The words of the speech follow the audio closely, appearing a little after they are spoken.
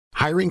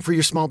Hiring for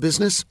your small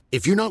business?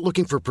 If you're not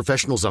looking for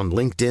professionals on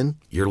LinkedIn,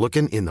 you're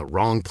looking in the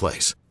wrong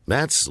place.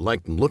 That's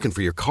like looking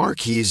for your car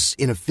keys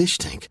in a fish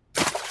tank.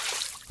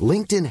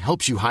 LinkedIn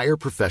helps you hire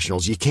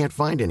professionals you can't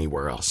find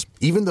anywhere else,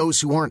 even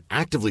those who aren't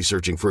actively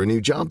searching for a new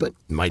job but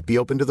might be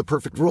open to the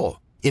perfect role.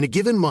 In a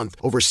given month,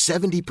 over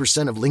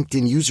 70% of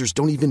LinkedIn users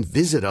don't even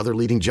visit other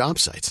leading job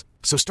sites.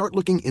 So start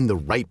looking in the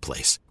right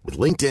place. With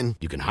LinkedIn,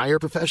 you can hire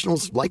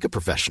professionals like a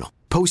professional.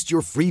 Post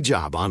your free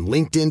job on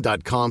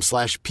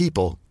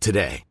linkedin.com/people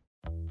today.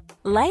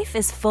 Life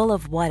is full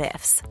of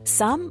what-ifs.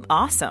 Some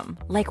awesome,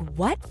 like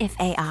what if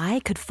AI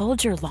could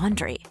fold your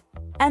laundry?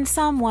 And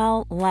some,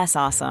 well, less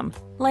awesome,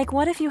 like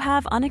what if you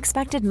have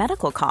unexpected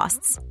medical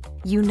costs?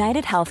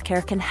 United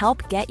Healthcare can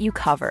help get you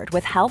covered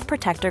with Health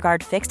Protector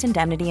Guard fixed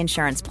indemnity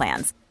insurance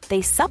plans.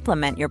 They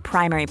supplement your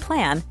primary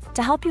plan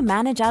to help you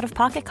manage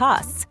out-of-pocket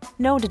costs.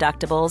 No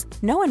deductibles,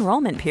 no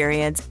enrollment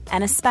periods,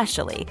 and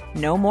especially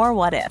no more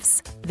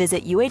what-ifs.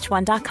 Visit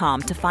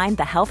uh1.com to find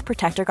the Health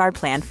Protector Guard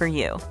plan for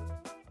you.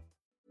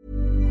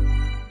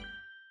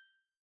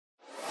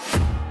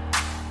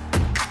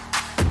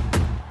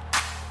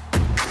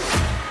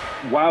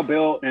 Wild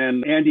Bill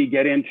and Andy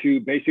get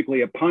into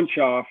basically a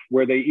punch-off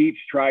where they each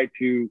try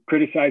to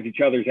criticize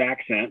each other's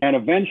accent, and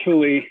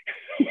eventually...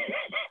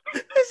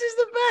 This is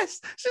the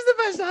best. This is the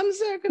best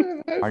answer I could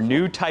have heard. Our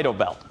new title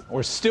belt.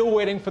 We're still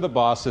waiting for the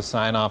boss to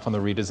sign off on the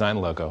redesigned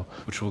logo,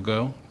 which will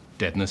go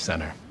dead in the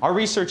center. Our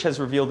research has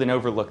revealed an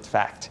overlooked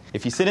fact.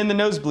 If you sit in the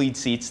nosebleed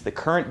seats, the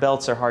current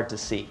belts are hard to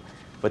see.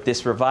 But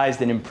this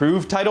revised and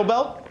improved title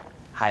belt,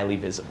 highly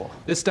visible.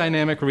 This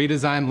dynamic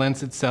redesign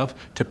lends itself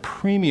to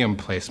premium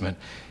placement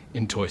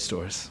in toy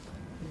stores.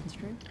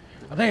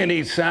 I think it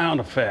needs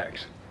sound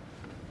effects.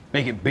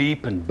 Make it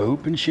beep and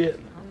boop and shit.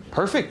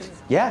 Perfect.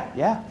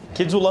 Yeah.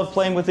 Kids will love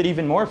playing with it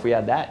even more if we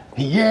had that.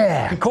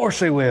 Yeah, of course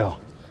they will.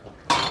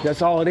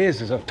 That's all it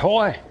is a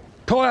toy.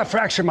 Toy I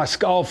fractured my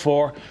skull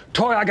for.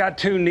 Toy I got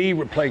 2 knee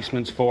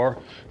replacements for.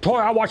 Toy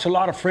I watched a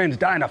lot of friends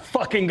die in a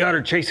fucking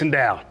gutter chasing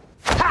down.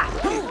 Ha!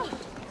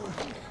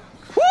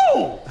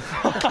 Woo!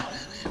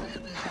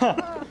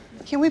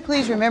 Can we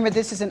please remember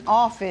this is an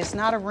office,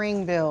 not a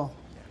ring, Bill?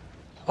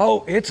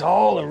 Oh, it's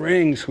all a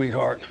ring,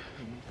 sweetheart.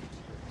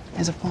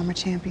 As a former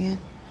champion,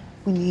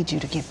 we need you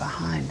to get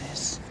behind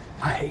this.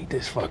 I hate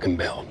this fucking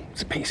belt.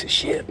 It's a piece of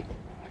shit.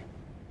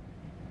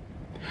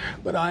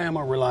 But I am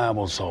a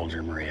reliable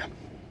soldier, Maria.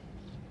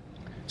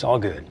 It's all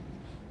good.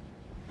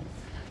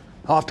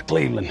 Off to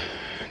Cleveland.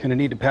 Gonna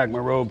need to pack my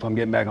robe if I'm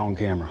getting back on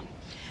camera.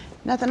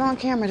 Nothing on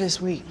camera this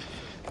week.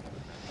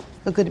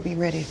 But good to be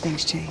ready if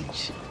things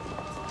change.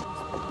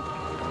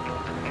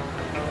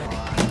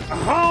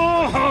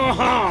 Ho, ho,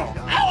 ho!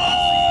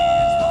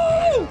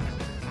 Ow!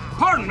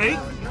 Pardon me.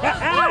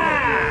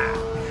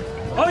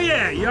 Oh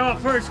yeah, y'all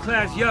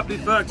first-class yuppie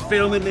fucks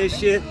filming this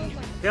shit?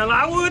 Hell,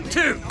 I would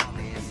too.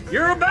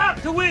 You're about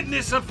to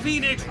witness a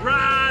phoenix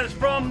rise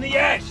from the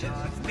ashes.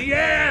 The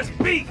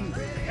ass-beaten,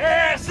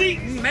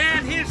 ass-eating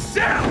man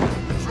himself.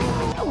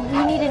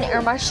 We need an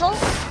air marshal.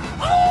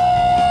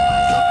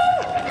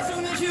 As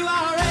soon as you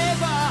are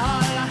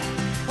able,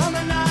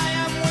 woman, I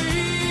am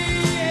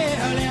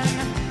willing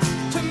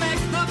to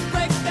make the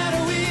break that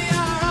we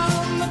are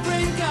on the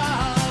brink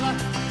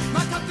of.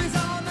 My cup is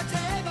on the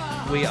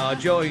table. We are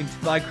joined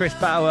by Chris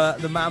Bauer,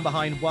 the man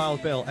behind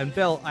Wild Bill. And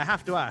Bill, I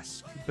have to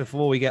ask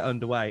before we get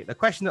underway, the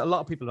question that a lot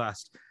of people have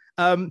asked,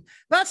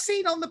 that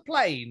scene on the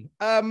plane,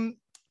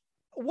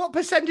 what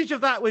percentage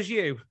of that was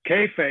you?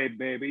 Kayfabe,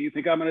 baby. You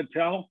think I'm going to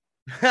tell?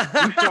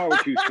 You saw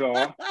what you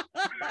saw.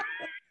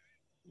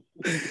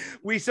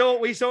 We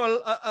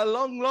saw a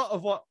long lot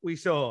of what we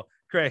saw,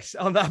 Chris,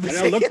 on that. And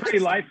it looked pretty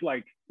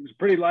lifelike. It was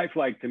pretty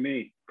lifelike to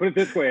me. Put it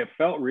this way, it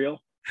felt real.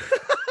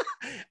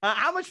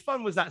 How much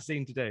fun was that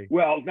scene to do?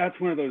 Well, that's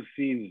one of those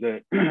scenes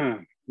that,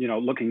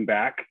 looking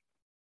back,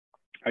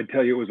 I'd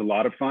tell you it was a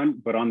lot of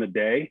fun. But on the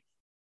day,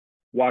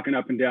 walking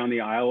up and down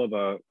the aisle of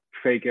a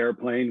fake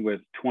airplane with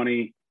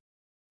 20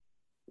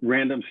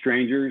 random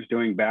strangers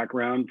doing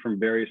background from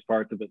various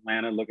parts of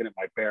Atlanta, looking at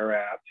my bare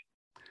ass.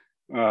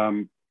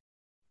 I'm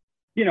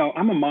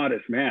a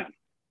modest man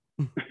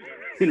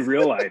in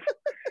real life.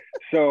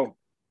 So,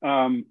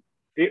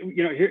 here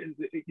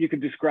you could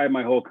describe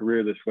my whole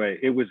career this way.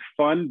 It was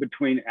fun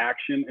between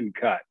action and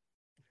cut.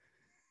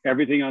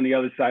 Everything on the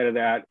other side of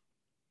that,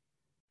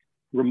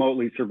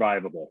 remotely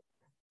survivable.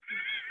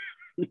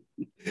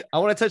 I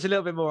want to touch a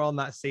little bit more on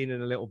that scene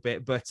in a little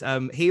bit, but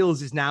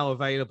Heels is now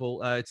available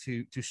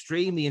to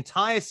stream the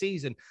entire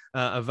season,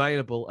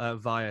 available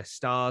via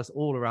Stars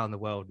all around the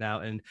world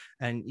now,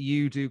 and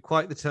you do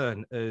quite the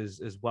turn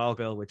as Wild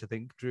Bill, which I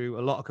think drew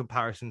a lot of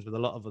comparisons with a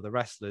lot of other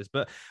wrestlers.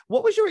 But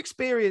what was your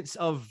experience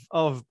of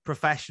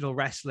professional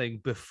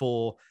wrestling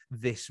before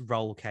this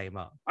role came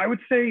up? I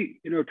would say,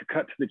 to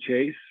cut to the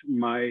chase,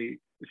 my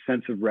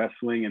sense of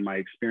wrestling and my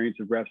experience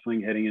of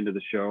wrestling heading into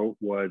the show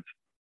was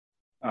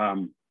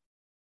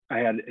I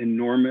had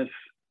enormous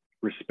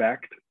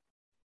respect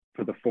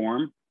for the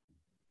form,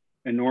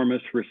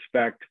 enormous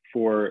respect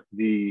for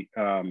the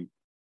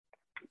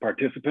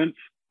participants,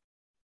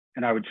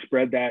 and I would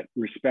spread that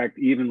respect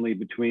evenly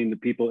between the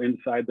people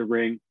inside the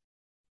ring,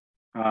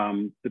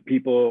 the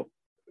people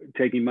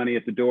taking money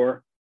at the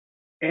door,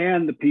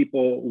 and the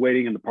people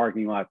waiting in the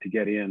parking lot to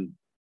get in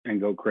and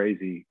go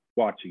crazy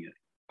watching it.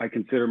 I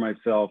consider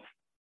myself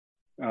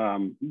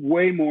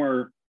way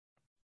more,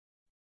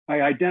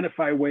 I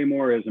identify way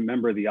more as a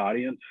member of the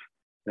audience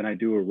than I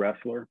do a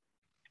wrestler.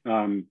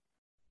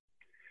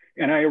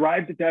 And I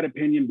arrived at that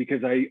opinion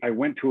because I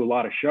went to a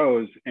lot of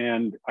shows,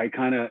 and I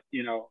kind of,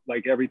 you know,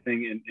 like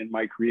everything in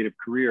my creative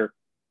career,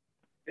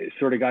 it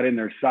sort of got in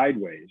there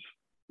sideways.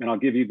 And I'll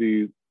give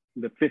you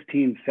the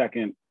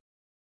 15-second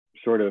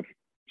sort of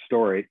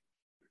story.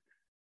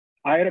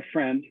 I had a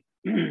friend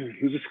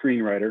who's a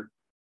screenwriter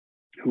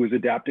who was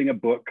adapting a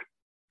book.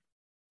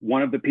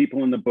 One of the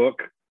people in the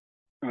book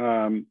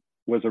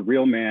was a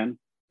real man.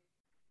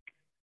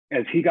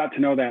 As he got to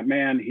know that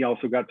man, he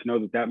also got to know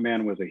that that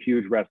man was a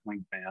huge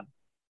wrestling fan.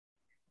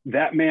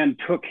 That man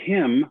took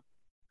him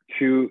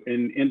to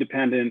an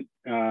independent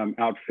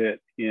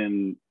outfit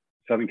in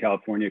Southern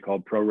California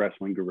called Pro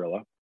Wrestling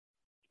Guerrilla.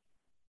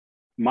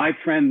 My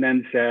friend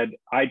then said,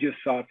 I just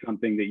saw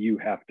something that you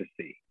have to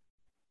see.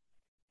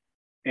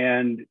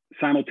 And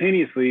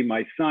simultaneously,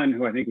 my son,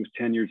 who I think was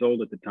 10 years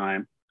old at the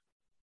time,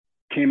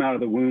 came out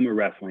of the womb a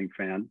wrestling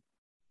fan.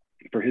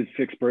 For his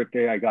 6th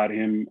birthday, I got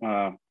him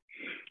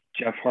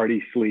Jeff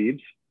Hardy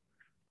sleeves.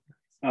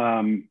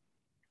 And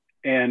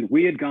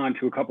we had gone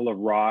to a couple of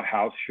Raw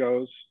house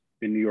shows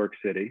in New York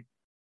City.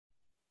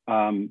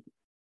 But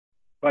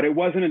it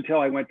wasn't until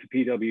I went to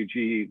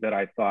PWG that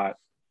I thought,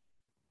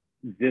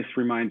 this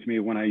reminds me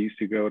of when I used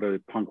to go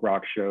to punk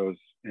rock shows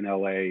in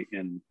LA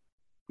in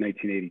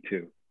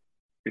 1982.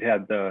 It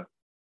had the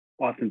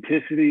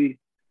authenticity,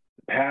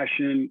 the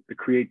passion, the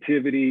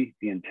creativity,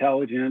 the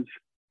intelligence,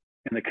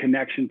 and the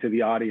connection to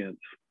the audience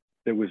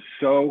that was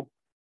so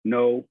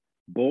no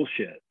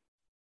bullshit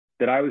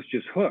that I was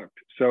just hooked.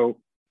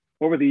 So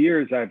over the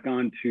years, I've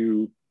gone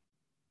to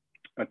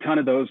a ton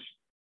of those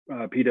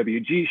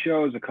PWG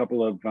shows, a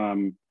couple of,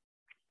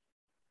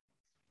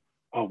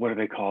 what do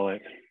they call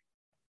it?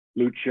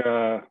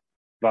 Lucha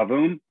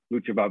Vavoom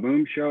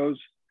shows,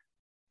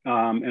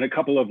 and a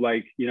couple of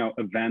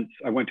events.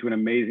 I went to an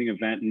amazing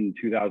event in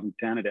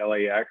 2010 at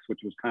LAX,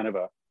 which was kind of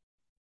a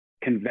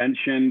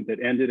convention that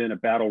ended in a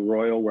battle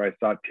royal where I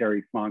saw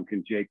Terry Funk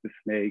and Jake the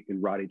Snake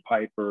and Roddy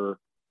Piper.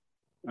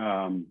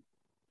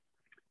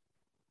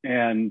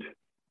 And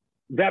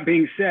that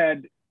being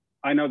said,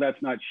 I know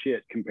that's not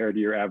shit compared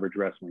to your average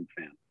wrestling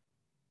fan.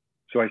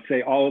 So I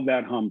say all of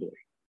that humbly.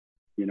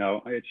 You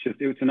know,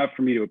 it's enough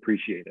for me to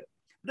appreciate it.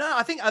 No,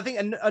 I think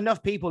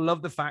enough people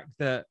love the fact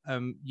that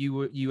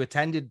you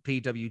attended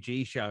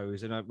PWG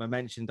shows, and I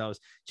mentioned I was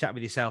chatting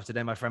with yourself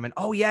today. My friend went,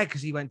 "Oh yeah,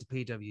 because he went to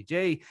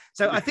PWG."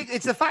 So I think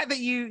it's the fact that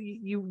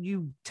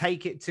you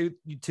take it to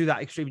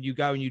that extreme, and you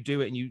go and you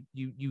do it, and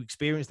you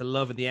experience the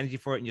love and the energy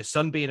for it, and your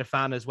son being a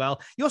fan as well.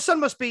 Your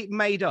son must be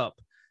made up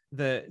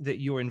that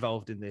you're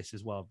involved in this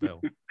as well, Bill.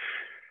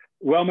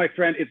 Well, my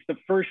friend, it's the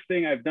first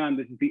thing I've done.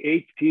 This is the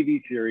 8th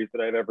TV series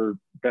that I've ever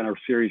been a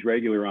series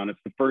regular on.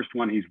 It's the first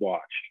one he's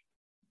watched.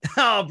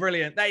 Oh,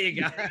 brilliant. There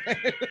you go.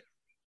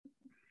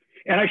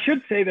 And I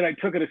should say that I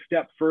took it a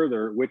step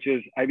further, which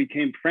is I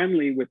became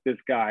friendly with this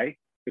guy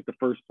at the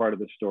first part of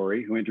the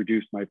story who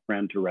introduced my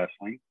friend to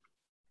wrestling.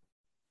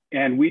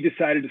 And we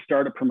decided to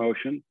start a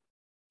promotion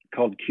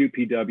called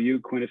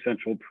QPW,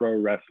 Quintessential Pro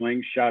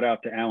Wrestling. Shout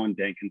out to Alan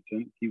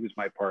Dankinson. He was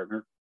my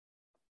partner.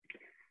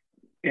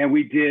 And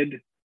we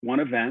did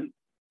one event.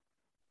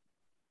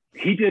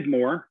 He did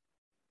more.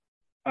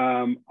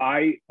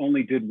 I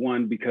only did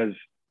one because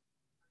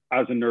I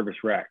was a nervous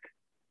wreck.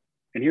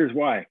 And here's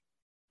why.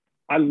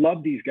 I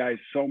love these guys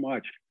so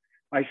much.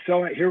 I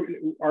saw it here.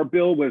 Our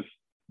bill was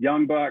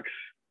Young Bucks,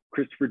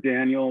 Christopher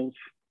Daniels,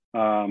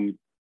 Rock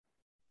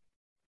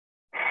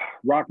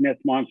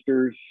Nets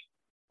Monsters,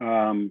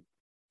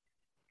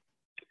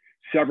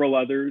 several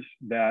others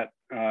that,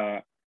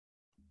 I'm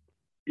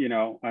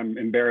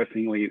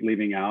embarrassingly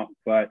leaving out,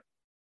 but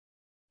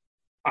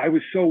I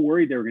was so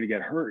worried they were going to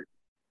get hurt.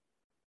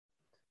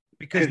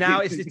 Because now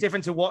it's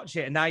different to watch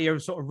it, and now you're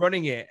sort of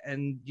running it,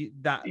 and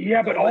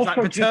but also like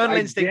paternal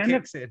instinct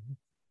kicks in.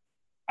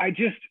 I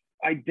just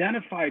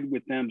identified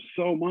with them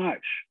so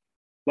much.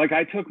 Like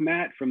I took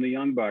Matt from the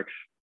Young Bucks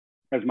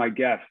as my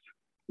guest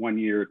one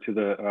year to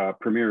the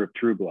premiere of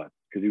True Blood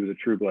because he was a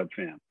True Blood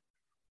fan,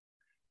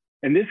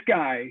 and this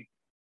guy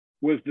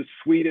was the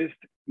sweetest,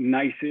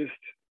 nicest,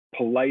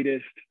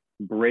 politest,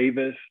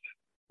 bravest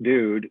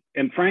dude.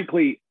 And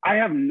frankly, I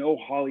have no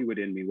Hollywood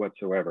in me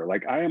whatsoever.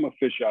 Like I am a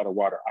fish out of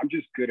water. I'm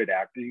just good at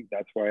acting.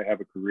 That's why I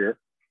have a career.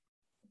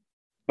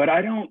 But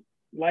I don't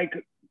like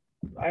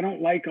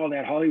all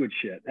that Hollywood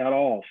shit at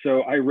all.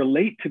 So I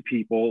relate to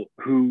people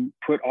who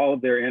put all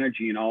of their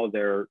energy and all of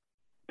their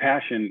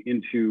passion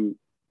into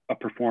a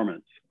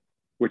performance,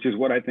 which is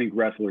what I think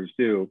wrestlers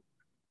do.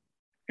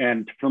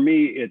 And for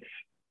me, it's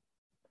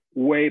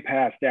way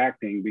past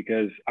acting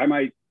because I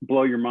might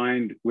blow your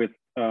mind with,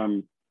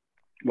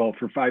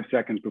 for 5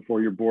 seconds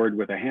before you're bored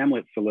with a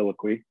Hamlet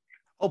soliloquy.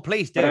 Oh,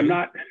 please do. But I'm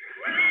not.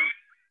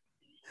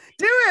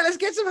 Do it. Let's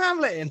get some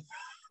Hamlet in.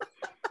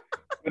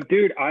 But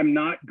dude, I'm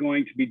not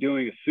going to be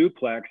doing a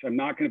suplex. I'm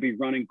not going to be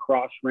running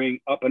cross ring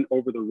up and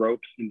over the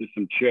ropes into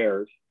some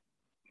chairs.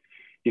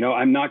 You know,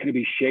 I'm not going to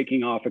be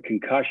shaking off a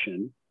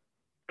concussion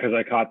because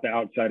I caught the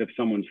outside of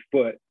someone's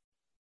foot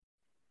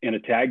in a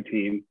tag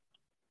team.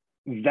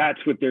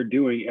 That's what they're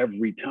doing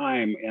every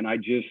time. And I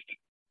just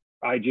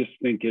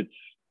think it's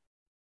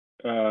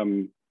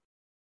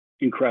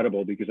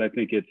incredible, because I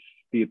think it's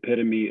the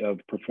epitome of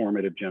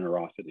performative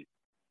generosity.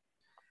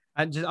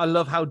 And I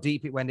love how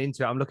deep it went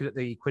into it. I'm looking at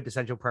the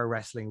Quintessential Pro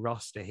Wrestling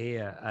roster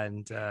here,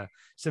 and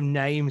some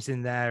names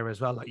in there as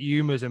well. Like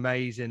Yuma's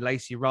amazing,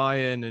 Lacey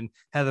Ryan and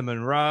Heather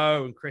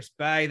Monroe and Chris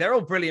Bay. They're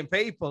all brilliant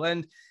people.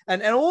 And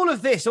all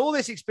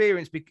this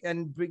experience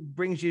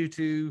brings you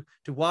to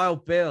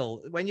Wild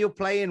Bill. When you're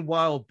playing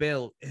Wild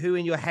Bill, who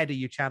in your head are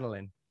you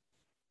channeling?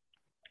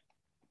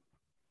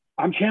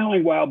 I'm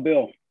channeling Wild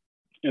Bill.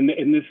 And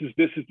this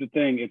is the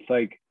thing. It's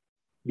like,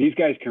 these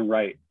guys can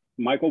write.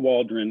 Michael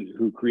Waldron,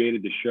 who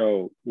created the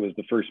show, was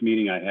the first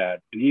meeting I had,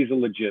 and he's a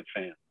legit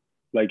fan.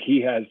 Like,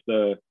 he's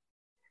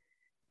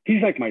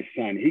like my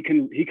son. He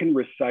can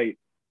recite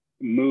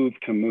move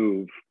to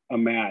move a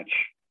match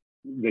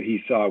that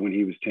he saw when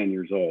he was 10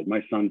 years old.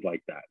 My son's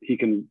like that. He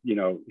can,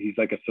 he's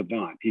like a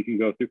savant. He can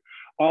go through.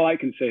 All I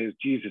can say is,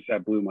 Jesus,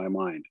 that blew my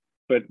mind.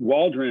 But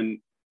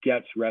Waldron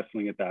gets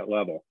wrestling at that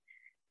level.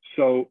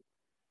 So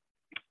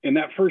in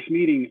that first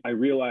meeting, I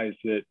realized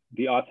that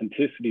the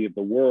authenticity of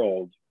the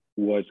world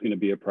was going to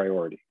be a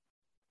priority,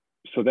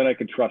 so that I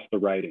could trust the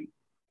writing.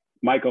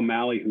 Mike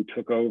O'Malley, who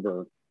took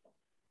over,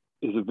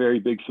 is a very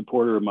big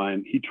supporter of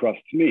mine. He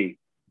trusts me.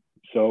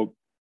 So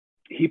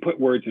he put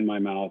words in my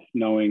mouth,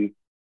 knowing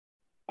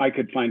I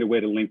could find a way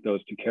to link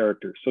those to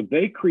characters. So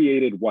they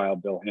created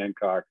Wild Bill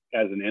Hancock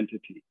as an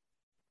entity,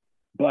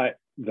 but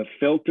the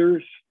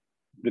filters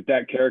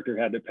that character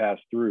had to pass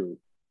through,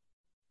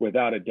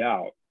 without a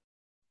doubt,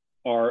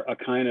 are a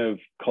kind of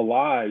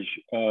collage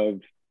of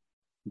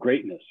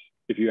greatness.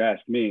 If you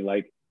ask me,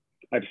 like,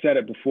 I've said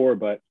it before,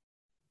 but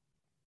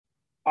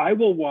I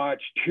will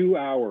watch 2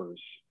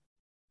 hours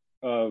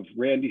of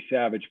Randy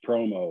Savage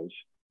promos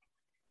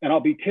and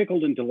I'll be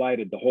tickled and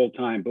delighted the whole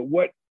time. But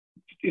what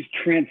is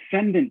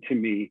transcendent to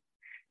me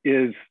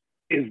is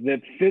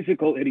the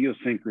physical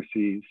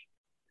idiosyncrasies,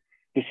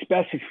 the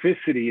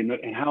specificity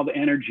and how the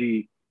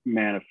energy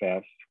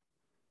manifests.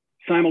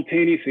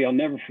 Simultaneously, I'll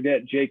never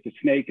forget Jake the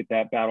Snake at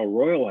that battle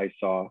royal I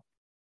saw.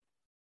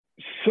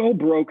 So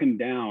broken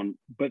down,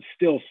 but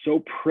still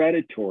so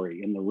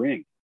predatory in the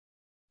ring,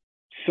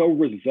 so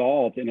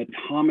resolved and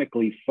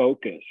atomically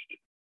focused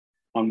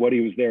on what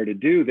he was there to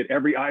do, that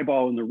every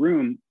eyeball in the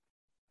room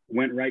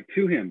went right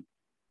to him.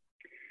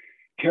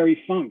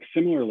 Terry Funk,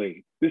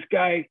 similarly, this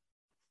guy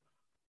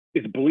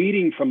is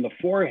bleeding from the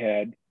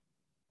forehead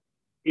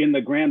in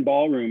the grand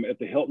ballroom at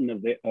the Hilton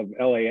of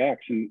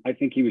LAX, and I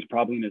think he was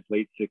probably in his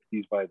late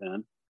 60s by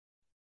then.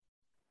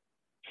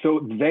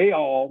 So they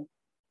all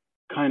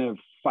kind of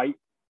fight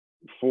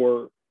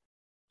for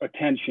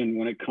attention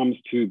when it comes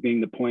to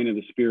being the point of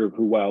the spear of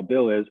who Wild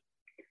Bill is.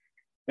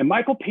 And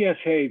Michael P.S.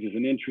 Hayes is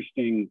an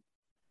interesting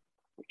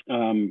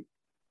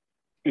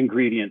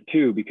ingredient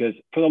too, because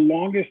for the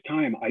longest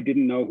time, I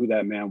didn't know who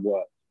that man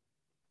was.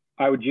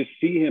 I would just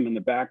see him in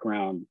the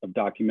background of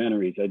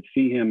documentaries. I'd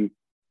see him,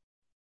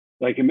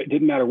 like, it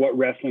didn't matter what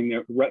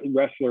wrestler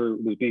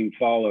was being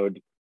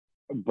followed,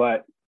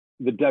 but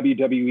the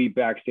WWE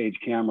backstage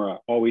camera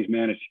always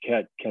managed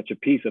to catch a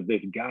piece of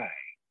this guy,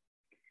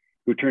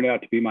 who turned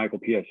out to be Michael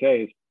P.S.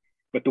 Hayes.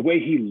 But the way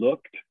he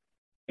looked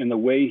and the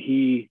way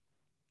he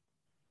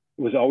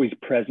was always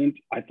present,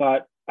 I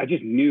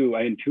just knew,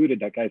 I intuited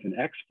that guy's an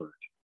expert.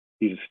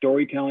 He's a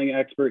storytelling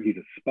expert. He's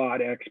a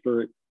spot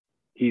expert.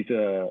 He's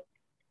a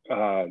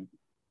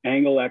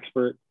angle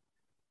expert.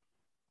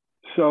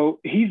 So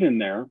he's in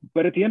there.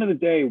 But at the end of the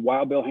day,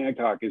 Wild Bill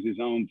Hancock is his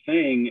own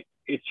thing.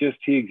 It's just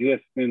he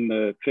exists in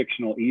the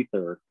fictional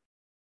ether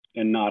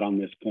and not on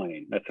this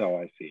plane. That's how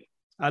I see it.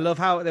 I love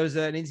how there was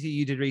an interview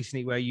you did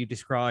recently where you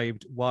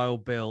described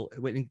Wild Bill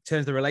in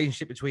terms of the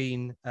relationship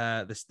between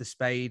the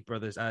Spade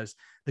brothers as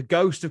the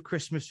ghost of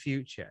Christmas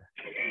future.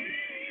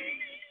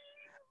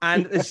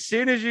 And as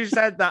soon as you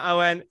said that, I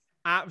went,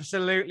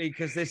 absolutely,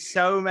 because there's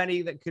so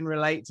many that can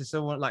relate to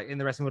someone like in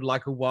the wrestling world,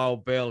 like a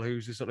Wild Bill,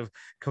 who's just sort of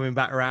coming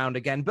back around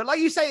again. But like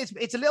you say,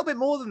 it's a little bit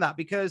more than that,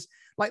 because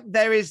like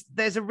there's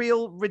a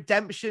real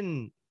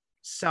redemption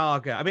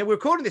saga. I mean, we're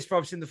recording this for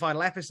obviously in the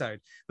final episode,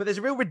 but there's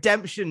a real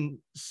redemption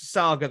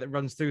saga that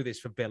runs through this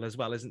for Bill as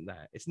well, isn't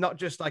there? It's not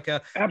just like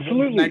a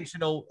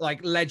one-dimensional like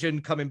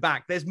legend coming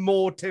back. There's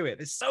more to it.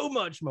 There's so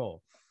much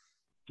more.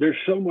 There's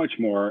so much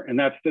more, and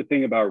that's the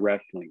thing about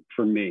wrestling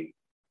for me.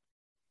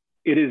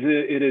 It is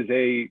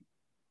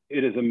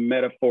a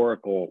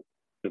metaphorical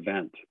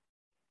event.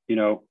 You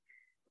know,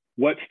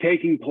 what's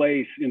taking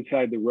place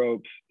inside the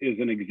ropes is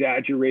an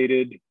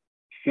exaggerated,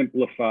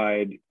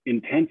 simplified,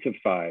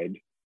 intensified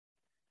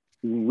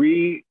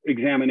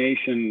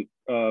re-examination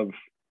of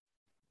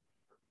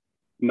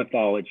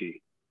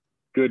mythology,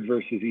 good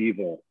versus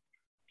evil,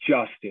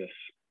 justice,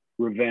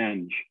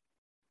 revenge,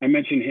 I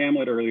mentioned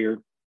Hamlet earlier.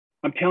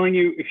 I'm telling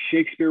you, if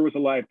Shakespeare was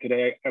alive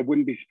today, I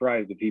wouldn't be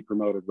surprised if he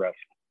promoted wrestling,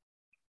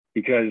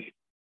 because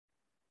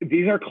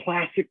these are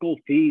classical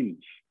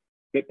themes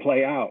that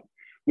play out.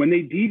 When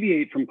they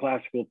deviate from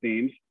classical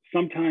themes,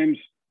 sometimes,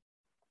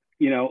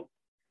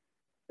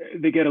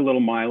 they get a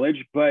little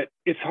mileage, but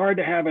it's hard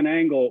to have an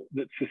angle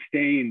that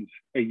sustains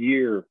a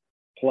year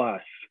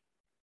plus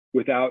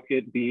without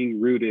it being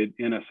rooted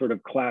in a sort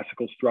of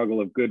classical struggle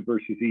of good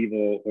versus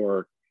evil,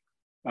 or,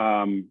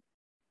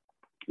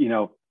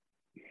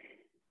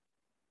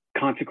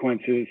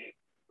 consequences,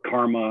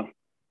 karma.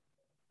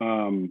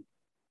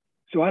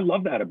 So I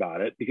love that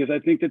about it, because I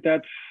think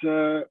that's,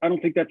 I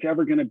don't think that's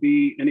ever going to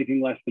be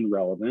anything less than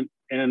relevant.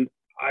 And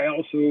I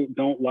also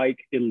don't like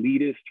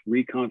elitist,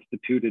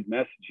 reconstituted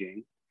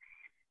messaging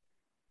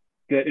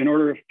that in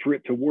order for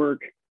it to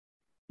work,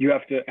 you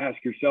have to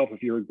ask yourself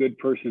if you're a good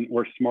person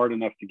or smart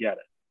enough to get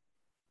it.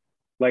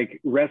 Like,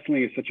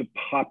 wrestling is such a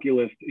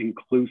populist,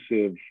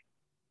 inclusive,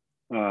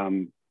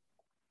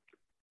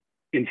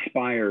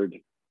 inspired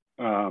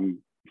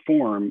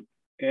form.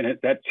 And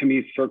that to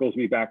me circles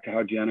me back to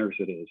how generous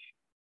it is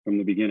from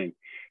the beginning.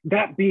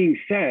 That being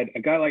said,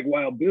 a guy like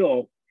Wild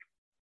Bill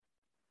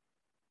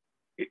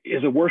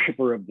is a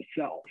worshiper of the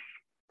self.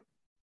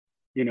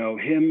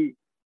 Him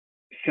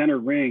center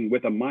ring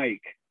with a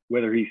mic,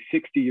 whether he's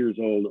 60 years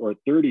old or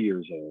 30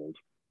 years old,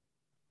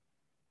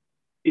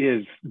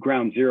 is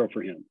ground zero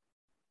for him.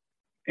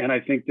 And I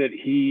think that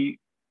he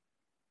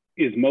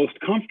is most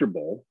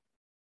comfortable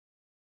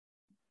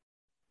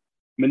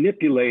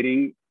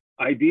manipulating,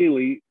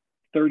 ideally,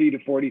 30 to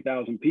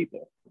 40,000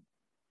 people.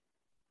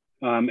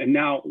 And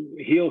now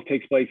Heels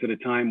takes place at a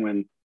time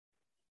when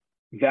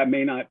that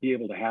may not be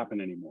able to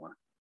happen anymore.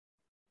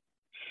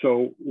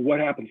 So what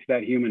happens to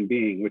that human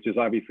being, which is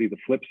obviously the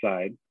flip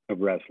side of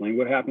wrestling?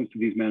 What happens to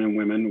these men and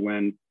women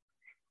when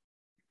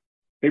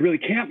they really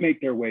can't make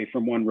their way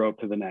from one rope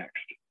to the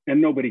next, and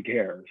nobody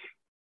cares,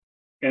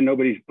 and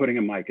nobody's putting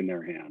a mic in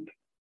their hand,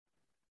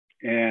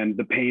 and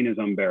the pain is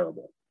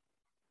unbearable,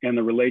 and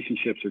the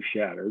relationships are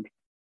shattered,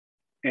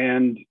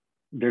 and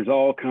there's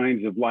all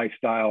kinds of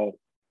lifestyle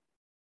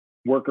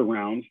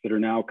workarounds that are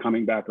now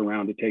coming back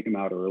around to take them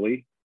out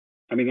early?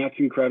 I mean, that's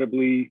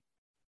incredibly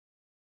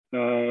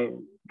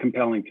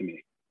compelling to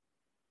me.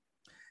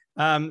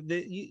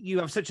 You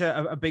have such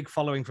a big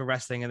following for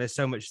wrestling, and there's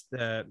so much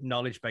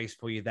knowledge base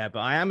for you there. But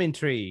I am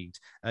intrigued,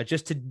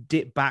 just to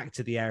dip back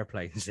to the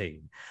airplane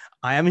scene.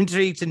 I am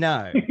intrigued to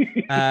know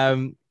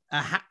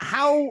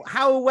how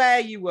aware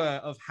you were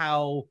of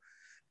how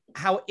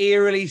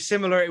eerily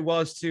similar it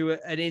was to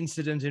an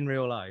incident in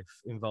real life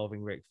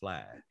involving Ric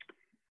Flair.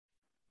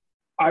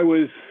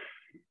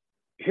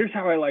 Here's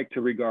how I like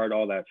to regard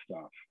all that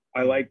stuff.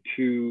 I like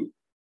to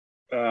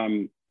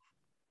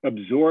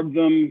absorb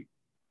them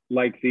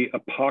like the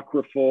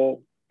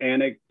apocryphal,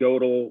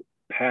 anecdotal,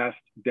 passed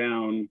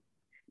down,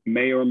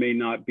 may or may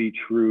not be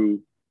true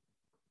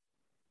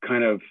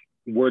kind of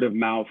word of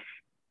mouth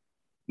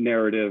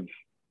narrative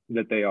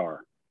that they are,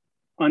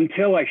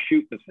 until I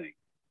shoot the thing.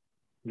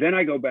 Then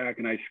I go back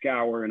and I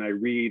scour and I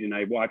read and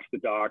I watch the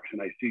docs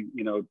and I see,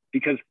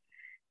 because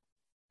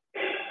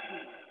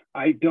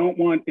I don't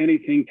want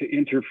anything to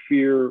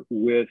interfere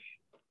with,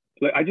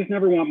 I just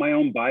never want my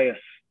own bias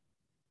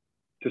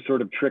to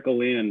sort of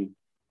trickle in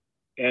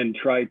and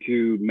try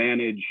to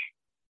manage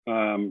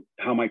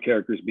how my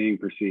character is being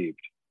perceived.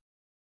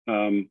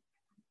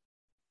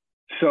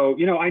 So,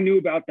 I knew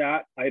about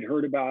that. I'd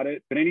heard about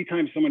it, but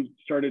anytime someone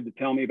started to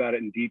tell me about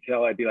it in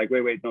detail, I'd be like,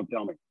 wait, don't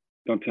tell me.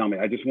 Don't tell me.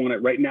 I just want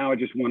it right now. I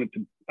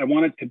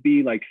want it to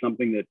be like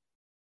something that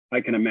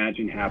I can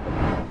imagine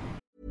happening.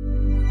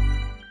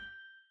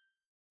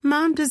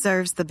 Mom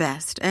deserves the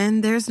best,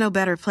 and there's no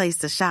better place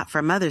to shop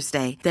for Mother's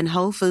Day than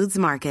Whole Foods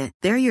Market.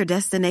 They're your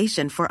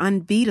destination for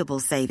unbeatable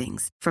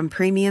savings, from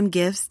premium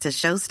gifts to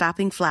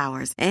show-stopping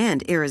flowers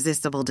and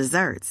irresistible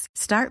desserts.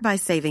 Start by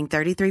saving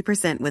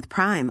 33% with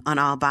Prime on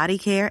all body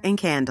care and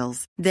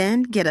candles.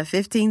 Then get a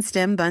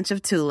 15-stem bunch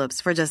of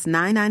tulips for just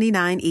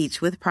 $9.99 each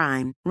with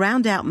Prime.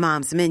 Round out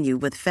Mom's menu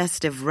with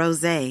festive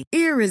rosé,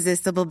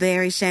 irresistible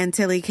berry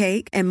chantilly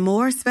cake, and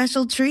more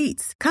special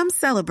treats. Come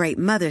celebrate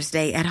Mother's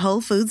Day at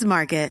Whole Foods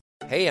Market.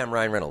 Hey, I'm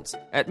Ryan Reynolds.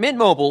 At Mint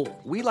Mobile,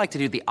 we like to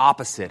do the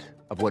opposite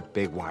of what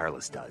Big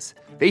Wireless does.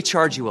 They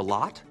charge you a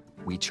lot,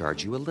 we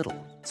charge you a little.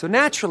 So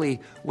naturally,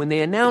 when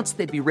they announced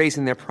they'd be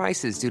raising their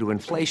prices due to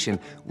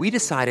inflation, we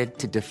decided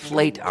to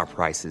deflate our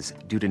prices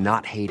due to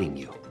not hating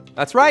you.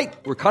 That's right.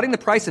 We're cutting the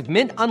price of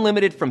Mint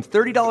Unlimited from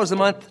 $30 a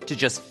month to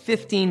just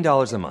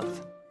 $15 a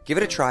month. Give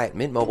it a try at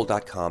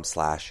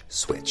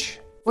mintmobile.com/switch.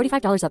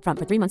 $45 up front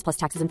for 3 months plus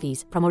taxes and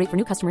fees. Promo rate for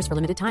new customers for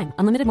limited time.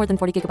 Unlimited more than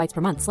 40 gigabytes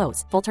per month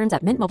slows. Full terms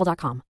at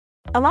mintmobile.com.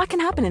 A lot can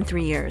happen in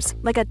 3 years,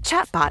 like a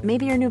chatbot may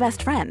be your new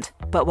best friend.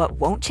 But what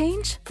won't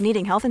change?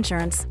 Needing health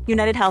insurance.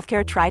 United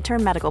Healthcare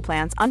Tri-Term Medical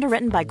Plans,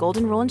 underwritten by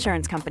Golden Rule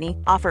Insurance Company,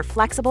 offer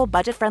flexible,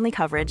 budget-friendly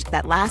coverage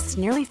that lasts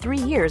nearly 3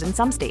 years in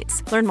some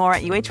states. Learn more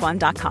at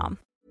uh1.com.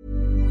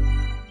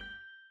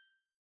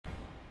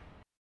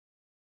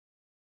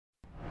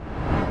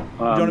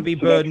 don't want to be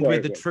So that's burdened where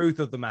with I the go. truth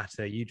of the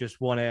matter. You just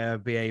want to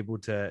be able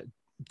to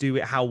do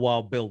it how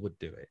Wild Bill would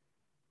do it.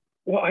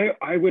 Well,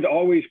 I would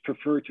always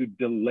prefer to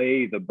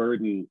delay the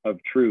burden of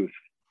truth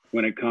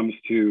when it comes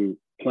to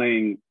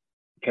playing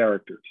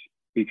characters,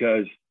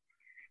 because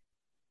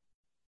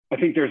I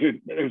think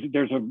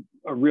there's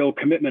a real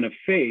commitment of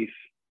faith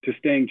to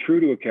staying true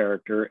to a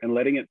character and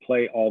letting it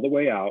play all the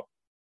way out,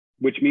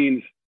 which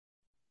means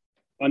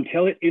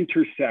until it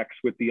intersects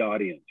with the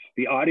audience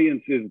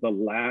is the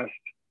last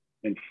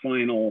and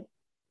final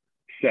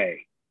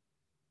say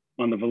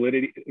on the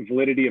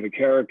validity of a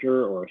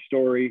character or a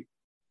story.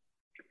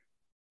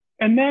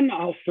 And then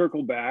I'll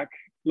circle back.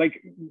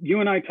 Like you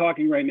and I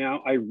talking right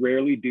now, I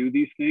rarely do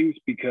these things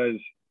because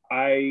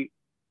I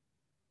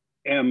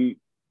am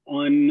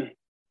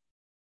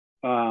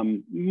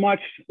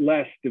much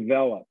less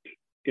developed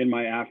in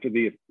my after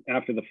the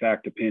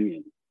fact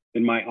opinion,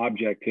 in my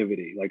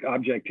objectivity. Like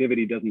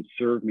objectivity doesn't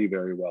serve me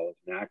very well as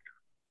an actor.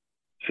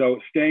 So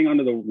staying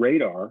under the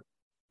radar,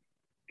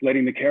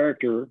 letting the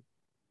character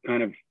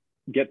kind of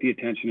get the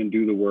attention and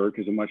do the work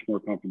is a much more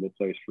comfortable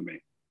place for me,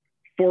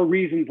 for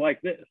reasons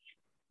like this.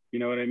 You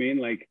know what I mean?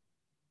 Like,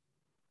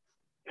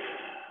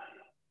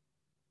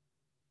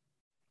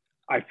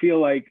 I feel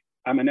like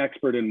I'm an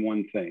expert in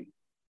one thing,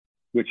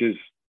 which is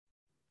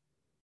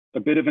a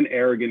bit of an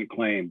arrogant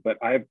claim, but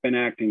I've been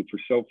acting for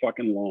so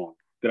fucking long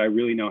that I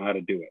really know how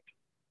to do it.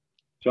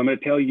 So I'm going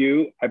to tell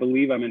you, I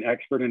believe I'm an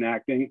expert in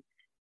acting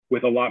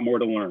with a lot more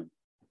to learn.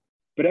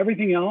 But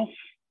everything else,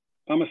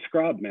 I'm a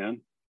scrub,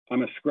 man.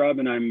 I'm a scrub,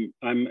 and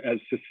I'm as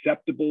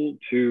susceptible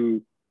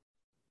to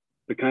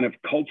the kind of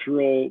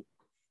cultural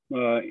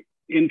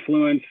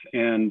influence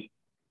and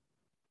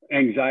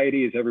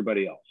anxiety as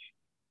everybody else.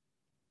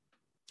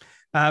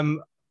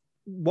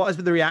 What has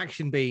the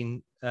reaction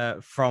been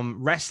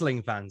from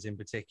wrestling fans in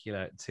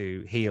particular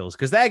to heels?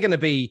 Because they're going to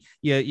be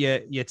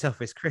your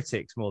toughest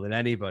critics more than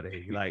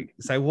anybody. Like,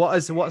 so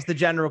what's the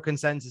general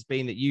consensus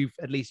been that you've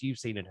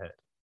seen and heard?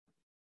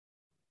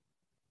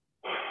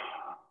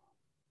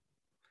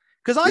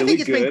 Because I Really think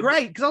it's good. been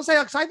great. Because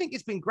I think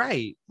it's been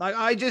great. Like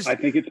I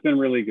think it's been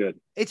really good.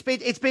 It's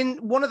been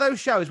one of those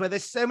shows where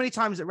there's so many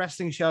times that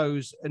wrestling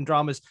shows and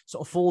dramas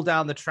sort of fall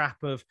down the trap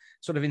of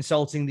sort of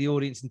insulting the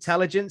audience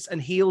intelligence,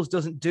 and Heels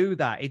doesn't do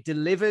that. It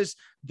delivers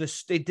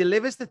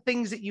the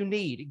things that you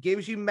need. It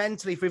gives you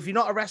mentally, if you're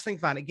not a wrestling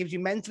fan, it gives you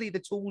mentally the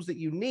tools that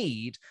you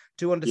need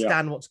to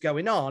understand what's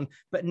going on,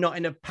 but not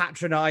in a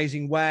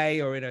patronizing way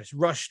or in a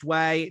rushed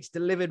way. It's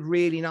delivered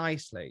really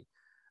nicely.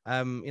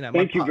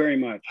 Thank you very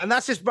much. And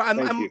that's just,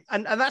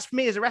 and that's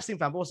me as a wrestling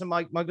fan. But also,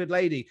 my good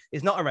lady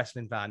is not a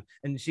wrestling fan,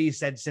 and she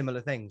said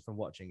similar things from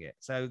watching it.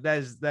 So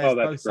there's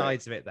both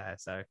sides of it there.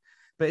 So,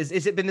 but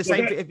is it been the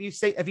same? Have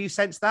you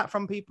sensed that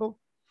from people?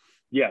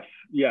 Yes.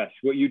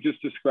 What you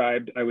just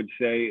described, I would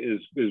say,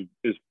 is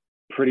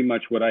pretty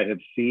much what I have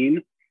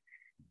seen.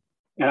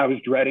 And I was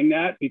dreading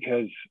that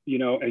because,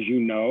 as you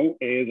know,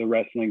 as a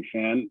wrestling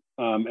fan,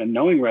 and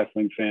knowing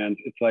wrestling fans,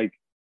 it's like,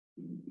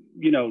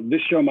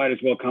 this show might as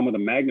well come with a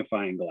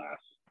magnifying glass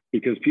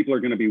because people are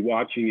going to be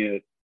watching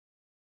it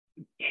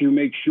to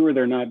make sure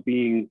they're not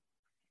being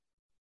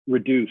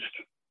reduced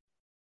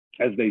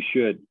as they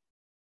should.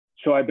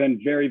 So I've been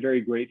very,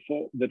 very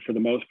grateful that for the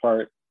most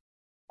part,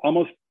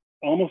 almost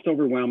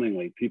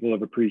overwhelmingly, people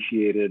have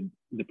appreciated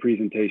the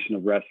presentation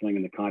of wrestling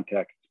in the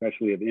context,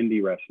 especially of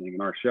indie wrestling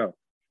in our show.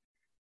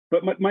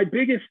 But my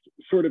biggest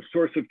sort of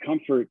source of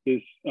comfort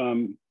is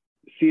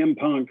CM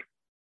Punk,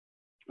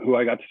 who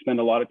I got to spend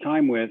a lot of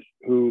time with,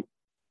 who,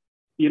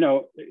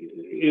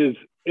 is,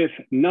 if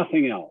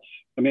nothing else,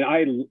 I mean,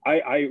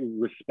 I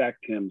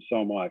respect him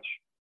so much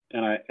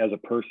and as a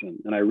person,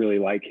 and I really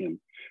like him.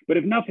 But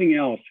if nothing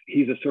else,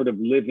 he's a sort of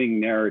living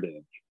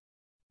narrative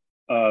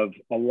of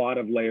a lot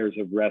of layers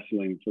of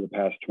wrestling for the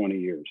past 20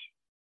 years.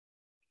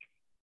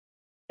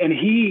 And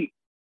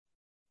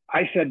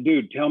I said,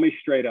 dude, tell me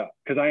straight up,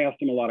 because I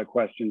asked him a lot of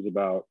questions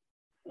about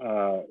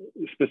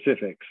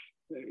specifics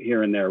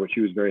here and there, which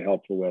he was very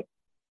helpful with.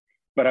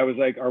 But I was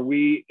like, are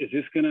we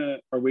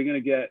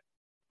gonna get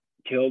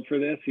killed for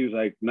this? He was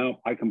like, no,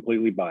 I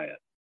completely buy it.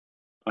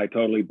 I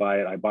totally buy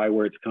it. I buy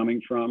where it's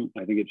coming from.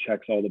 I think it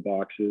checks all the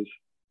boxes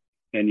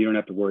and you don't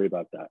have to worry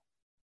about that.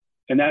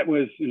 And that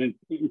was an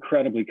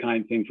incredibly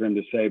kind thing for him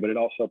to say, but it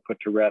also put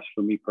to rest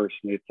for me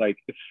personally. It's like,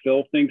 if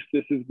Phil thinks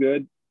this is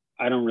good,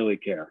 I don't really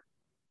care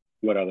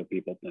what other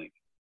people think.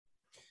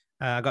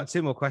 I got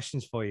two more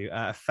questions for you.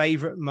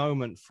 Favorite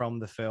moment from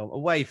the film,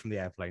 away from the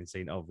airplane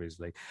scene,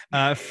 obviously.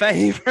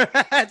 Favorite,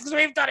 because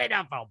we've done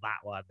enough on that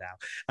one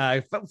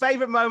now.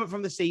 Favorite moment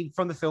from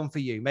the film for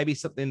you? Maybe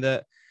something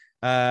that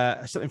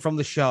something from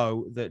the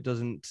show that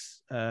doesn't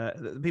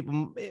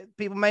that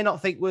people may not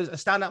think was a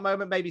standout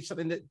moment. Maybe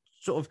something that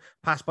sort of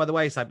passed by the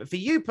wayside. But for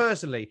you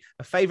personally,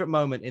 a favorite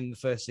moment in the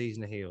first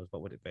season of Heels,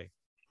 what would it be?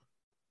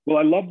 Well,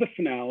 I love the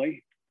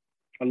finale.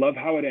 I love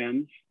how it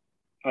ends.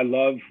 I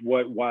love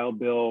what Wild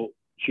Bill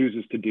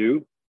chooses to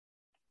do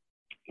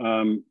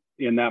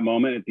in that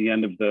moment at the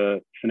end of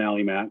the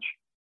finale match.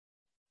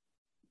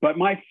 But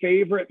my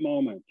favorite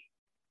moment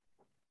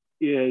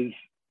is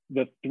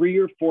the 3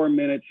 or 4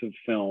 minutes of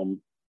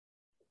film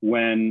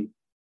when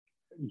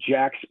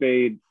Jack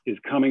Spade is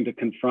coming to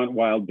confront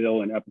Wild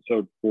Bill in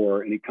episode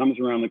 4, and he comes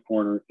around the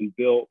corner and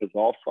Bill is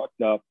all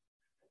fucked up.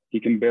 He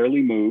can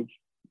barely move.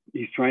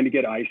 He's trying to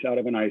get ice out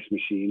of an ice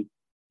machine.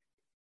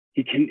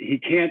 He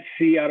can't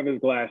see out of his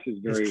glasses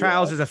very well. His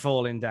trousers are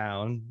falling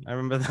down. I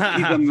remember that.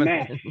 He's a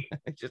mess.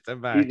 Just a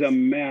mess. He's a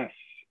mess.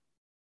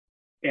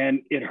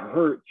 And it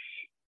hurts.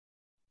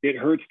 It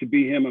hurts to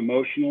be him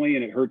emotionally,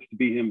 and it hurts to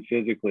be him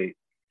physically.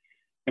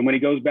 And when he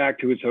goes back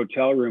to his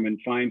hotel room and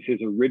finds his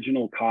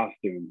original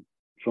costume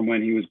from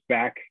when he was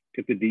back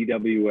at the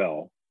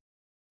DWL,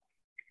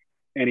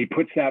 and he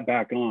puts that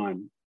back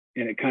on,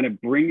 and it kind of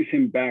brings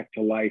him back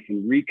to life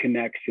and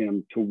reconnects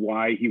him to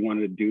why he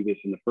wanted to do this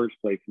in the first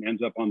place, and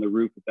ends up on the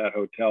roof at that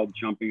hotel,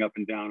 jumping up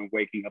and down and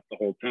waking up the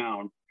whole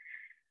town.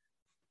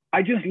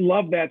 I just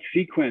love that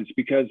sequence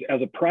because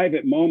as a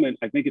private moment,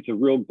 I think it's a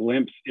real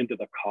glimpse into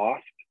the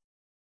cost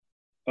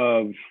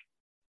of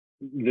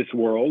this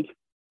world.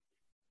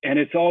 And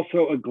it's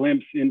also a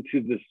glimpse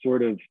into the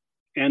sort of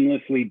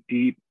endlessly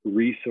deep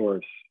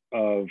resource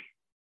of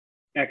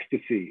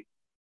ecstasy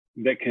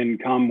that can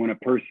come when a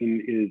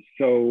person is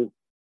so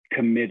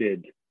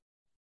committed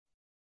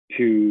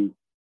to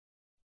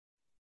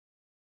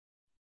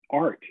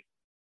art,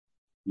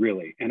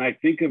 really. And I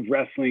think of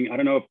wrestling, I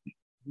don't know if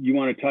you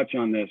want to touch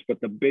on this,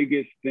 but the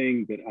biggest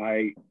thing that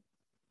I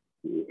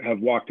have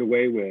walked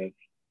away with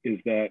is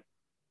that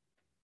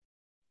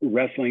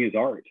wrestling is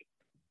art.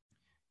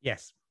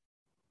 Yes.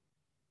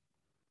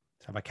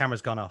 So my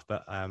camera's gone off,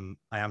 but I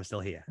am still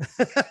here.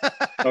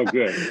 Oh,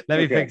 good. Let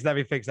me fix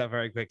that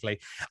very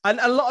quickly. And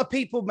a lot of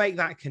people make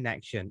that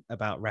connection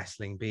about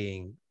wrestling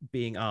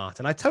being art,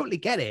 and I totally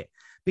get it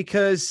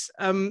because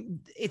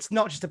it's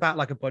not just about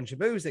like a bunch of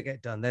moves that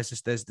get done. There's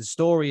the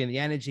story and the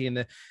energy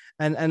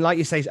and like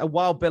you say, a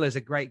Wild Bill is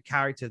a great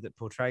character that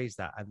portrays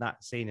that, and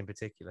that scene in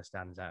particular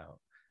stands out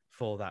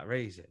for that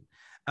reason.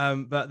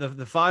 But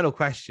the final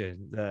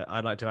question that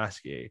I'd like to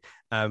ask you,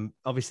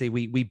 obviously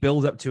we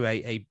build up to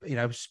a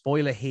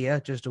spoiler here,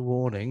 just a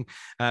warning.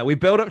 We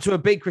build up to a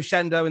big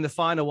crescendo in the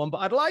final one, but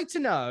I'd like to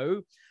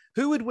know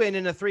who would win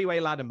in a 3-way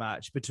ladder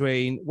match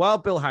between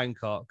Wild Bill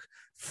Hancock,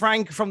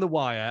 Frank from The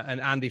Wire,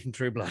 and Andy from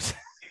True Blood.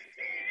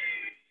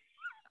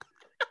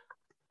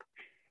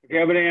 Okay,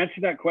 I'm going to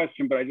answer that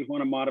question, but I just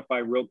want to modify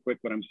real quick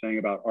what I'm saying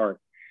about art.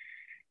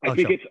 I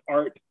think it's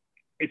art.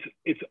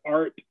 It's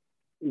art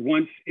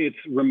once it's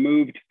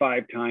removed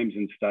 5 times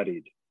and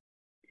studied.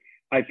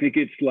 I think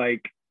it's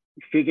like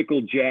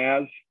physical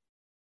jazz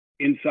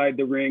inside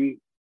the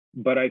ring,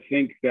 but I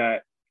think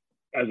that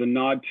as a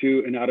nod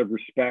to and out of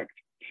respect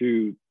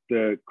to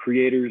the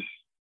creators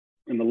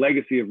and the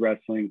legacy of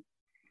wrestling,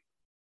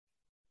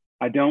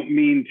 I don't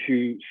mean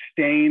to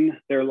stain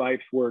their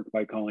life's work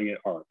by calling it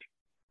art.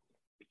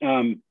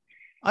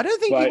 I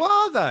don't think you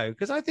are, though,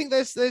 because I think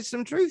there's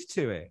some truth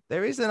to it.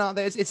 There is an art.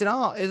 There's an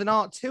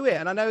art to it,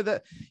 and I know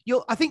that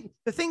I think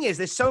the thing is,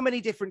 there's so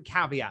many different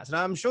caveats, and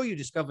I'm sure you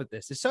discovered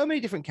this. There's so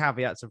many different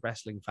caveats of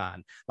wrestling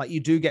fan. Like you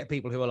do get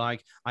people who are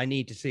like, I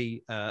need to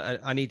see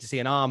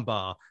an arm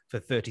bar for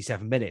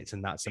 37 minutes,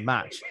 and that's a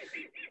match.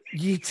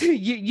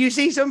 You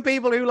see some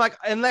people who like,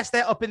 unless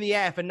they're up in the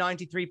air for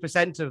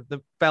 93% of the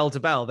bell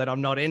to bell, then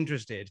I'm not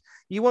interested.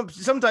 I want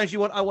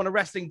a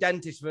wrestling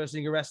dentist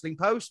versus a wrestling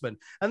postman.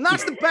 And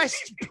that's the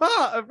best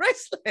part of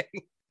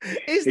wrestling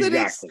is that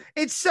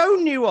it's so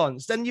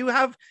nuanced, and you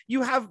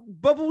have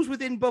bubbles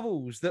within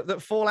bubbles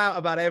that fall out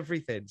about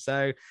everything.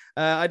 So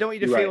I don't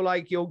want you to feel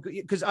like you're,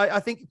 because I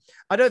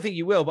don't think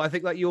you will, but I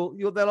think like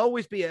there'll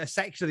always be a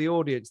section of the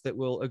audience that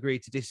will agree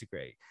to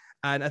disagree.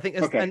 And I think,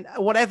 and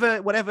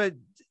whatever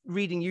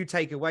reading you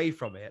take away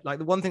from it, like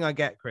the one thing I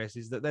get, Chris,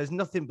 is that there's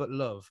nothing but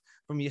love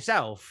from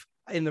yourself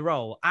in the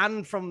role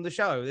and from the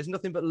show. There's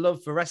nothing but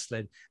love for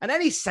wrestling, and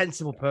any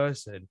sensible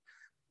person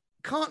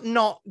can't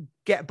not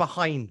get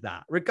behind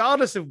that,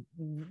 regardless of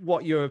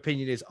what your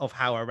opinion is of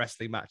how a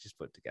wrestling match is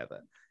put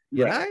together.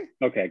 You know?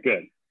 Okay,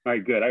 good. All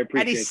right, good. I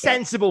appreciate any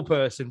sensible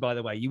person, by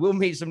the way. You will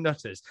meet some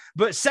nutters,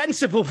 but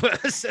sensible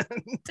person.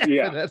 Definitely.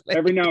 Yeah,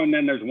 every now and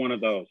then there's one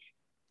of those.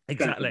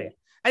 Exactly. Sensible.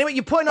 Anyway,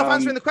 you're putting off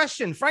answering the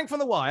question. Frank from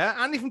The Wire,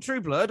 Andy from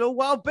True Blood, or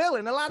Wild Bill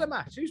in a ladder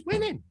match? Who's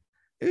winning?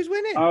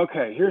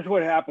 Okay, here's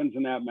what happens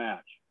in that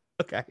match.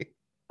 Okay.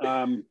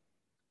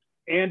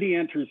 Andy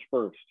enters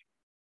first.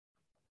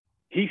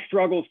 He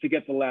struggles to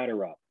get the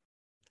ladder up.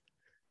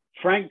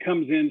 Frank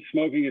comes in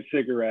smoking a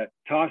cigarette,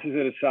 tosses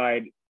it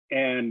aside,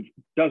 and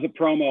does a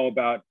promo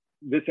about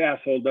this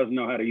asshole doesn't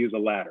know how to use a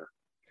ladder.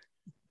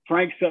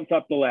 Frank sets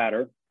up the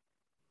ladder,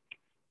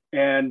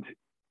 and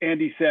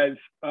Andy says,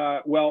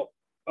 well,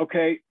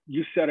 okay,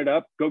 you set it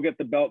up, go get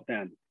the belt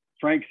then.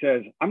 Frank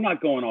says, I'm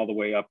not going all the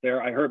way up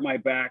there. I hurt my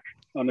back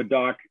on the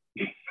dock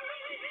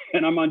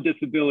and I'm on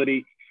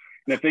disability.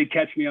 And if they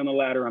catch me on the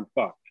ladder, I'm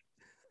fucked.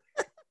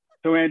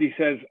 So Andy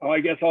says, oh, I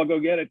guess I'll go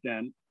get it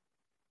then.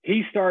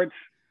 He starts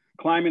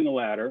climbing the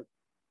ladder.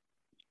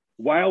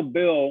 Wild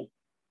Bill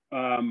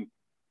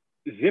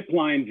zip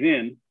lines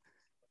in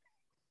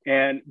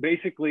and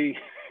basically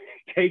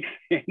takes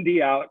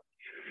Andy out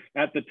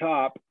at the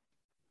top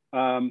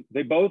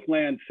They both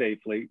land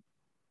safely.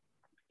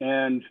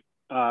 And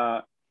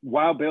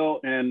Wild Bill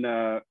and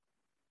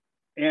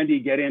Andy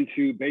get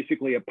into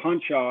basically a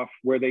punch-off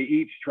where they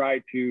each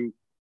try to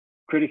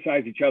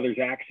criticize each other's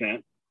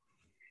accent.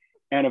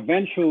 And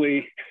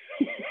eventually...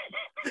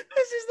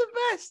 This is the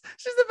best.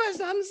 This is the best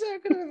answer I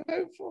could have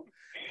hoped for.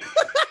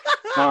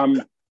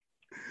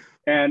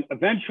 And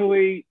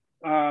eventually,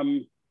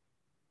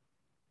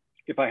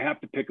 if I have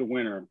to pick a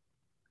winner,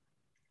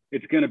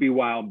 it's going to be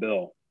Wild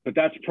Bill. But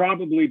that's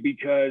probably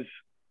because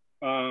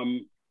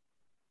I'm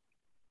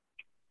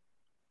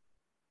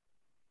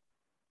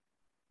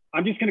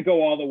just going to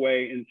go all the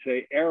way and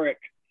say Eric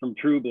from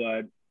True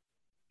Blood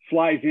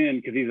flies in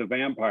because he's a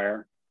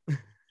vampire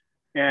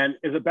and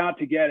is about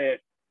to get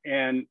it.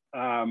 And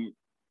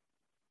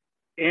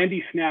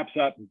Andy snaps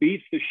up,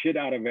 beats the shit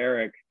out of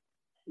Eric,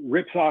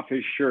 rips off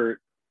his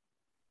shirt,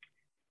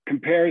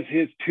 compares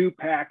his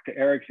 2-pack to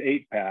Eric's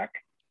 8-pack,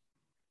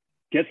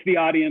 gets the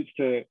audience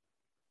to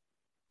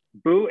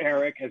boo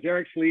Eric. As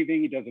Eric's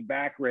leaving, he does a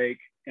back rake.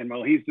 And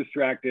while he's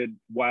distracted,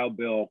 Wild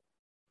Bill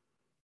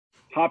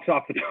hops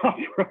off the top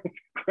rope,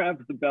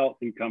 grabs the belt,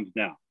 and comes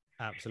down.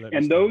 Absolutely.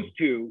 And those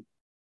two,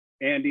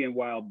 Andy and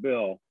Wild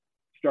Bill,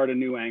 start a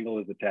new angle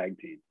as a tag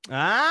team.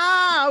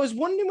 I was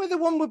wondering whether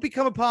one would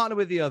become a partner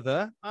with the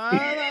other.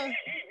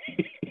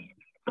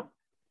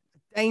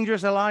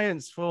 Dangerous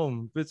alliance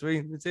formed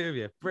between the two of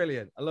you.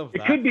 Brilliant. I love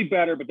that. It could be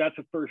better, but that's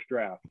a first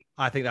draft.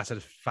 I think that's a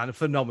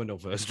phenomenal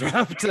first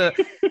draft.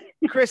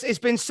 Chris, it's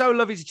been so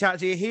lovely to chat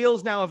to you.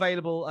 Heels now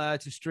available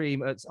to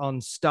stream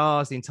on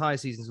Stars. The entire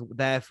season's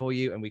there for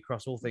you, and we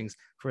cross all things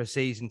for a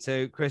season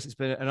 2. Chris, it's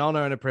been an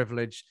honor and a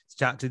privilege to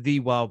chat to the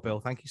Wild Bill.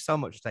 Thank you so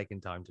much for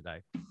taking time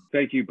today.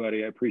 Thank you,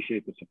 buddy. I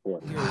appreciate the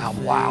support.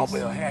 I'm Wild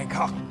Bill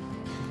Hancock,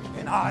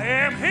 and I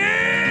am here!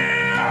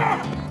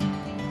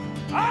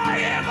 I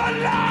am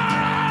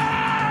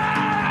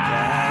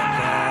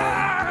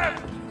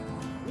alive!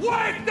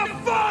 Wake the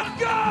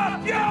fuck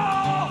up,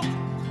 y'all!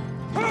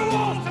 Who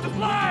wants to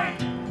play?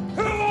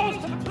 Who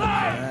wants to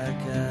play?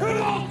 Who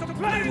wants to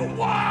play with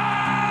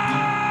Wild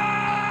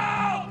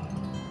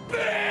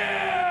Bill?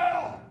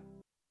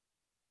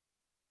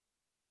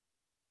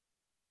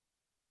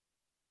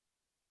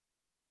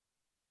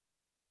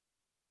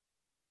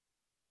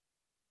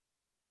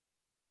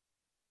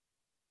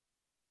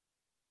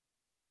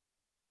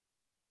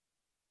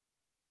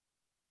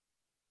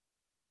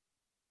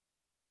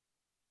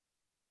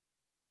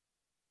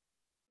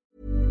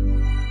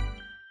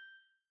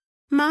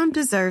 Mom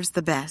deserves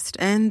the best,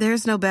 and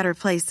there's no better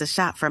place to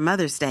shop for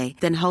Mother's Day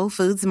than Whole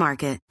Foods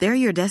Market. They're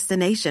your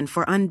destination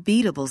for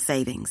unbeatable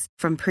savings,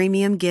 from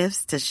premium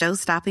gifts to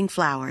show-stopping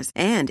flowers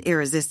and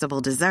irresistible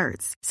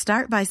desserts.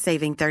 Start by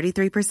saving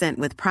 33%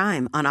 with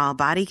Prime on all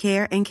body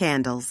care and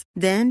candles.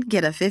 Then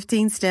get a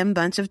 15-stem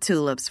bunch of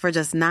tulips for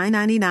just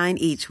 $9.99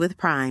 each with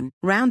Prime.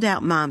 Round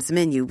out Mom's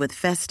menu with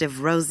festive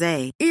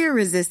rosé,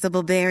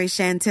 irresistible berry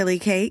chantilly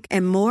cake,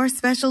 and more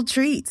special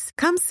treats.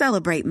 Come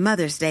celebrate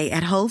Mother's Day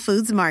at Whole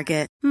Foods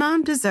Market.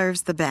 Mom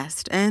deserves the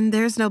best, and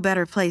there's no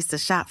better place to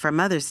shop for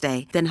Mother's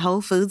Day than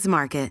Whole Foods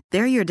Market.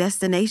 They're your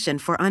destination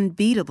for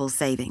unbeatable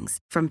savings,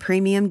 from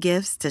premium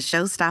gifts to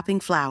show-stopping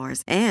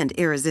flowers and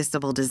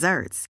irresistible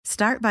desserts.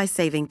 Start by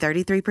saving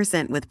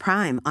 33% with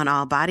Prime on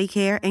all body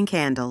care and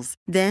candles.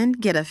 Then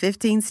get a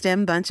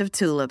 15-stem bunch of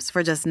tulips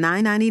for just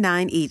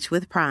 $9.99 each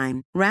with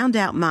Prime. Round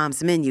out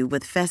Mom's menu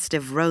with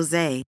festive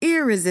rosé,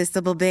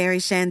 irresistible berry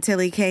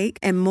chantilly cake,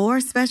 and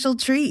more special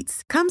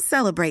treats. Come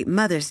celebrate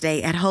Mother's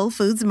Day at Whole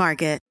Foods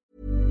Market.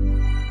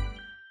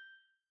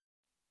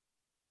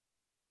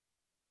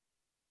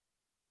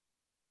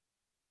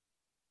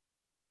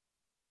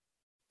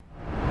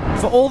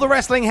 For all the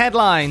wrestling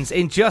headlines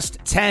in just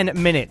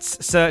 10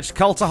 minutes, search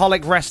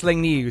Cultaholic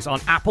Wrestling News on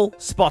Apple,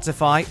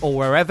 Spotify, or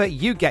wherever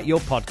you get your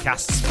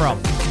podcasts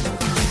from.